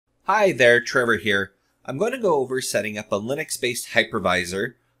Hi there, Trevor here. I'm going to go over setting up a Linux-based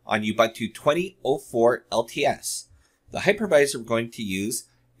hypervisor on Ubuntu 20.04 LTS. The hypervisor we're going to use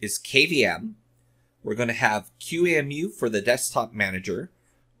is KVM. We're going to have QEMU for the desktop manager.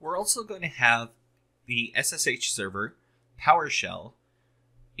 We're also going to have the SSH server, Powershell,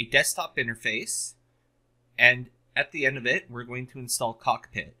 a desktop interface, and at the end of it, we're going to install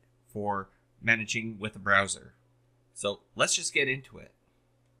Cockpit for managing with a browser. So let's just get into it.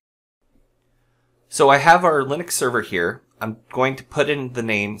 So I have our Linux server here. I'm going to put in the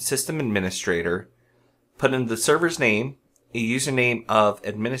name System Administrator, put in the server's name, a username of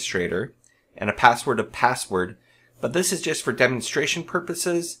administrator, and a password of password. But this is just for demonstration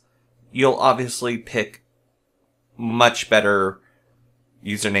purposes. You'll obviously pick much better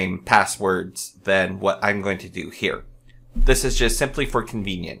username passwords than what I'm going to do here. This is just simply for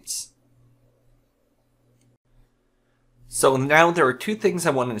convenience. So now there are two things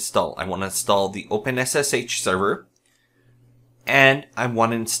I want to install. I want to install the OpenSSH server, and I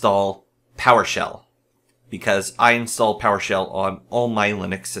want to install PowerShell, because I install PowerShell on all my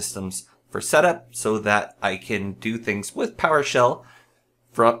Linux systems for setup so that I can do things with PowerShell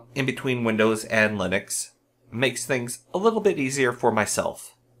from in between Windows and Linux. It makes things a little bit easier for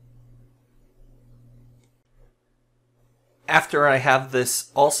myself. After I have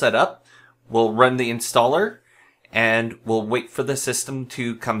this all set up, we'll run the installer and we'll wait for the system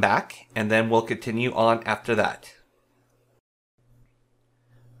to come back, and then we'll continue on after that.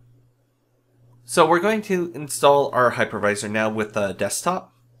 So we're going to install our hypervisor now with the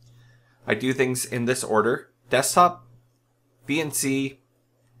desktop. I do things in this order: desktop, VNC,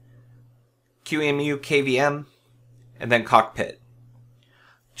 QEMU, KVM, and then Cockpit.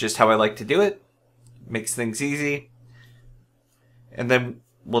 Just how I like to do it. Makes things easy. And then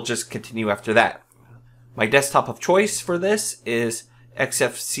we'll just continue after that. My desktop of choice for this is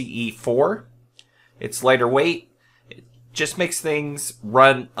XFCE4. It's lighter weight. It just makes things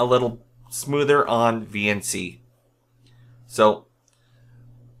run a little smoother on VNC. So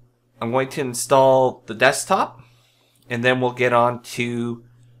I'm going to install the desktop, and then we'll get on to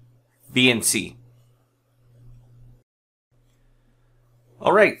VNC.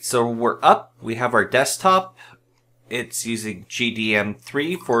 Alright, so we're up. We have our desktop. It's using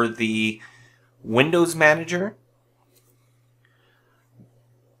GDM3 for the Windows Manager.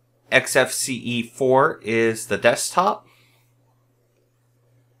 XFCE4 is the desktop.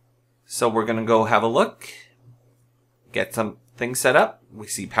 So we're going to go have a look, get some things set up. We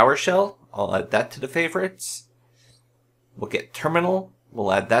see PowerShell. I'll add that to the favorites. We'll get Terminal.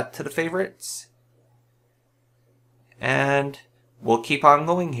 We'll add that to the favorites. And we'll keep on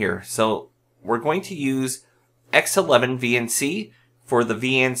going here. So we're going to use X11 VNC for the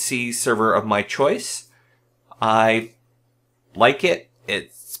VNC server of my choice. I like it.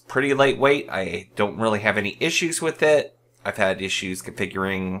 It's pretty lightweight. I don't really have any issues with it. I've had issues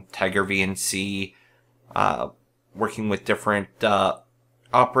configuring Tiger VNC, working with different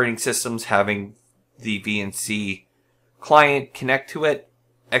operating systems, having the VNC client connect to it.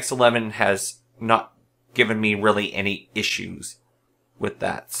 X11 has not given me really any issues with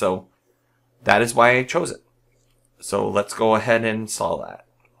that. So that is why I chose it. So let's go ahead and install that.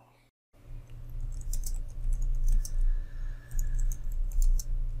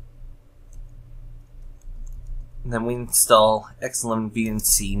 And then we install X11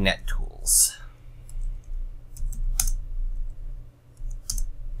 VNC NetTools.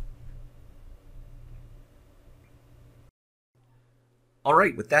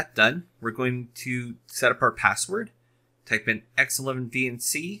 Alright, with that done, we're going to set up our password. Type in X11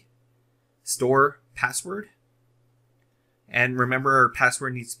 VNC, store password. And remember, our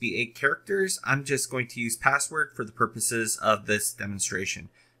password needs to be 8 characters. I'm just going to use password for the purposes of this demonstration.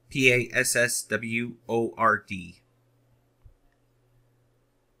 PASSWORD.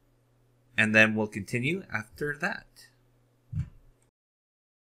 And then we'll continue after that.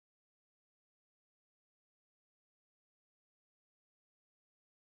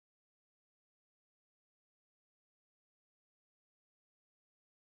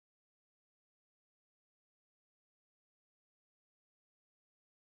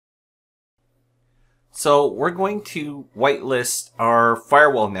 So we're going to whitelist our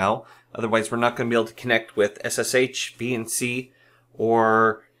firewall now. Otherwise, we're not going to be able to connect with SSH, VNC,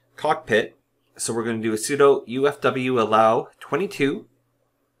 or Cockpit. So we're going to do a sudo ufw allow 22,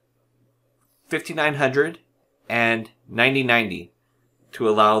 5900, and 9090 to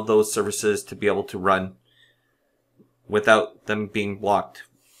allow those services to be able to run without them being blocked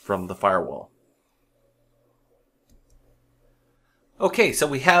from the firewall. Okay, so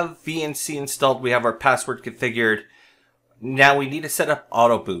we have VNC installed, we have our password configured. Now we need to set up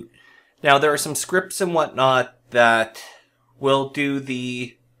Autoboot. Now there are some scripts and whatnot that will do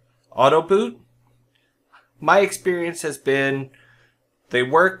the Autoboot. My experience has been they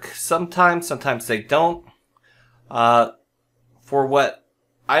work sometimes they don't. For what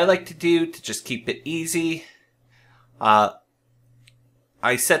I like to do to just keep it easy,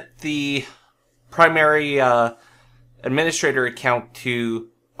 I set the primary administrator account to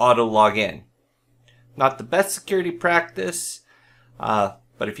auto log in. Not the best security practice, but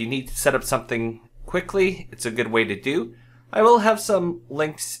if you need to set up something quickly, it's a good way to do. I will have some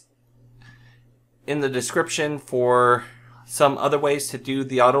links in the description for some other ways to do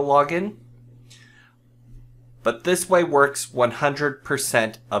the auto login. But this way works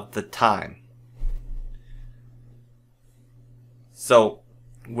 100% of the time. So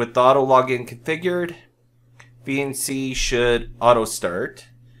with the auto login configured, VNC should auto start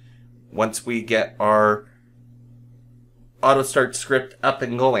once we get our auto start script up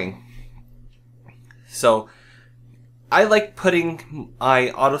and going. So I like putting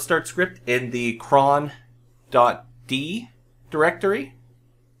my auto start script in the cron.d directory.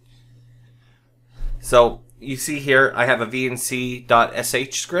 So you see here I have a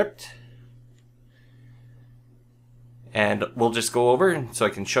vnc.sh script, and we'll just go over so I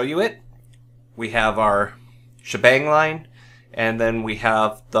can show you it. We have our shebang line, and then we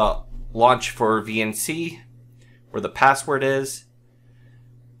have the launch for VNC where the password is,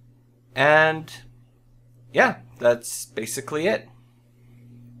 and yeah, that's basically it.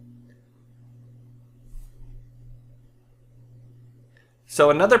 So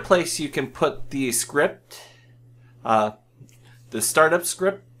another place you can put the script, the startup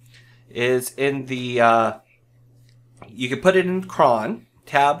script, is in the, you can put it in cron,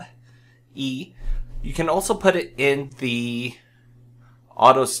 tab E. You can also put it in the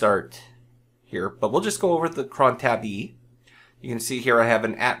auto start here, but we'll just go over the cron tab E. You can see here I have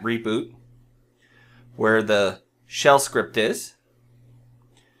an @reboot where the shell script is.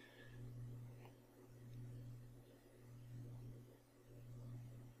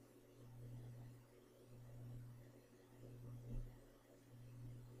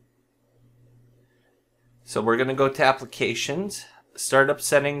 So we're going to go to applications, startup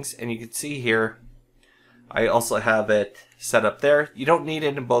settings, and you can see here I also have it set up there. You don't need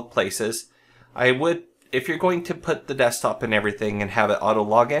it in both places. I would, if you're going to put the desktop and everything and have it auto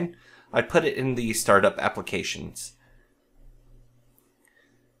login, I'd put it in the startup applications.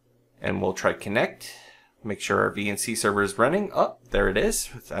 And we'll try connect. Make sure our VNC server is running. Oh, there it is.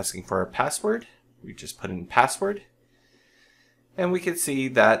 It's asking for our password. We just put in password. And we can see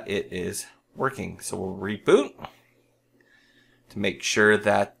that it is working. So we'll reboot to make sure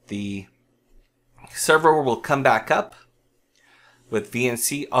that the server will come back up with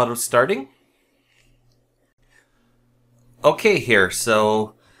VNC auto starting. Okay, here,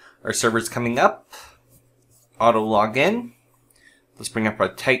 so our server's coming up. Auto log in. Let's bring up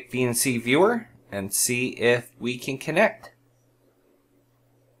our tight VNC viewer and see if we can connect.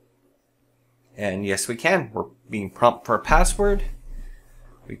 And yes, we can. We're being prompted for a password.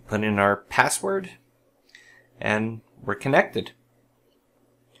 We put in our password and we're connected.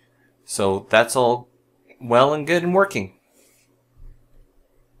 So that's all well and good and working.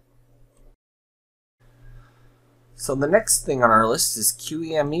 So the next thing on our list is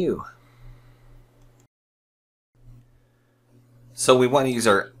QEMU. So we want to use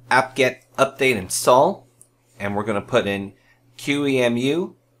our apt-get update install, and we're going to put in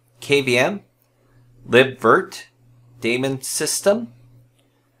QEMU, KVM, libvirt, daemon system,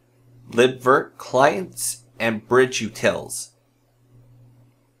 libvirt clients, and bridge utils.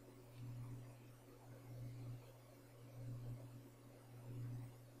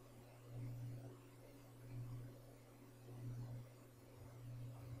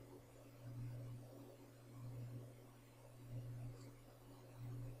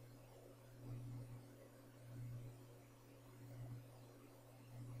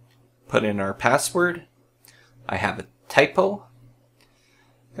 Put in our password. I have a typo.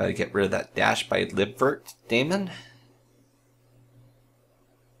 Gotta get rid of that dash by libvirt daemon.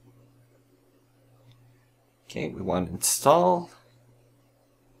 Okay, we want to install.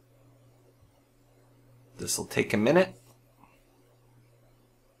 This will take a minute.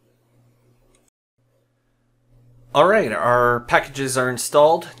 Alright, our packages are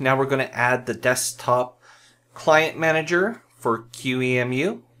installed. Now we're going to add the desktop client manager for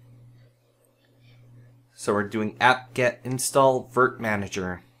QEMU. So we're doing apt-get install virt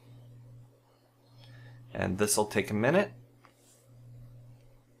manager. And this will take a minute.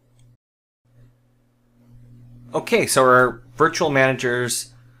 Okay, so our virtual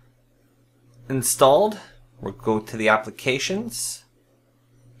manager's installed. We'll go to the applications.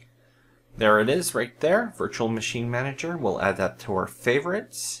 There it is right there, Virtual Machine Manager. We'll add that to our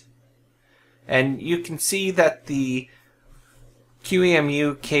favorites. And you can see that the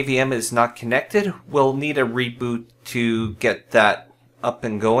QEMU KVM is not connected. We'll need a reboot to get that up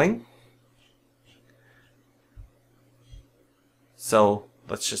and going. So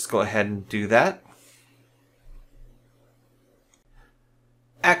let's just go ahead and do that.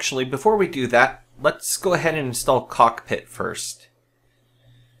 Actually, before we do that, let's go ahead and install Cockpit first.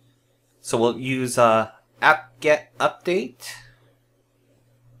 So we'll use apt-get update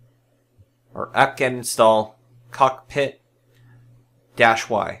or apt-get install cockpit-y,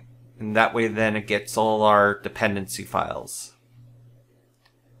 and that way then it gets all our dependency files.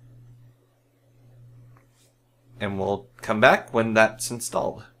 And we'll come back when that's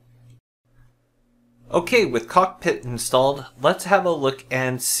installed. Okay, with Cockpit installed, let's have a look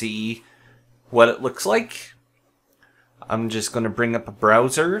and see what it looks like. I'm just going to bring up a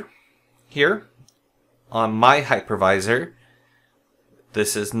browser here on my hypervisor.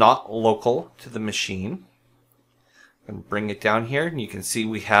 This is not local to the machine. I'm going to bring it down here, and you can see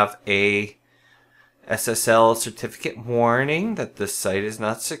we have a SSL certificate warning that this site is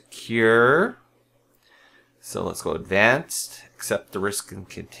not secure. So let's go advanced, accept the risk and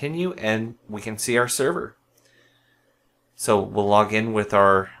continue, and we can see our server. So we'll log in with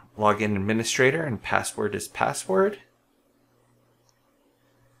our login administrator, and password is password.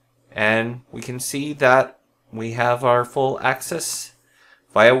 And we can see that we have our full access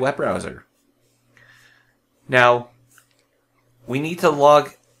via web browser. Now, we need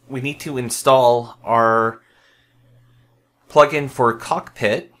to install our plugin for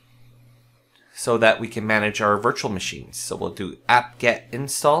Cockpit so that we can manage our virtual machines. So we'll do apt-get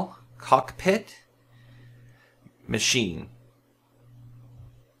install cockpit machine.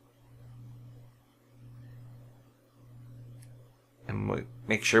 And we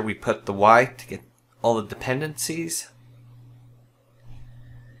make sure we put the Y to get all the dependencies.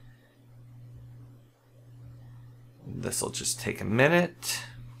 This will just take a minute.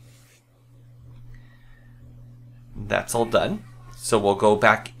 That's all done. So we'll go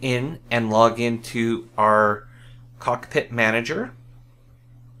back in and log into our Cockpit Manager.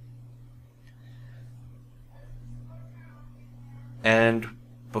 And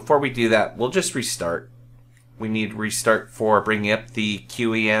before we do that, we'll just restart. We need restart for bringing up the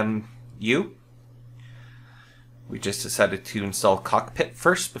QEMU. We just decided to install Cockpit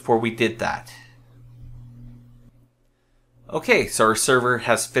first before we did that. Okay, so our server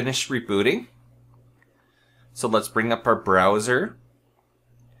has finished rebooting. So let's bring up our browser.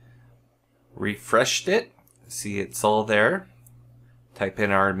 Refreshed it. See, it's all there. Type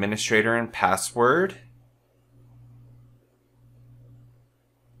in our administrator and password.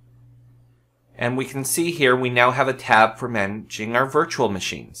 And we can see here we now have a tab for managing our virtual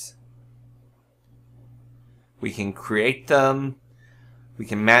machines. We can create them, we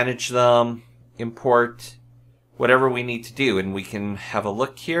can manage them, import, whatever we need to do. And we can have a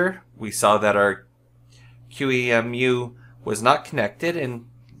look here. We saw that our QEMU was not connected, and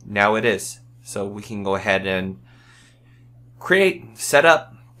now it is. So we can go ahead and create, set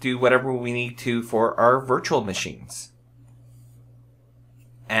up, do whatever we need to for our virtual machines.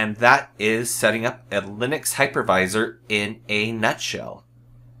 And that is setting up a Linux hypervisor in a nutshell.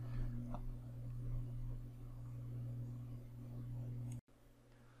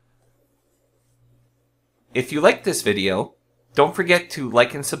 If you like this video, don't forget to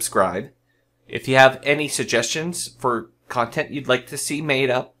like and subscribe. If you have any suggestions for content you'd like to see made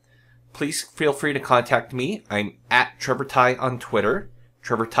up, please feel free to contact me. I'm at TrevorTye on Twitter,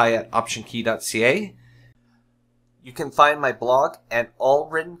 trevortye@optionkey.ca. You can find my blog and all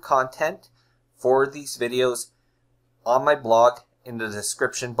written content for these videos on my blog in the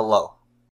description below.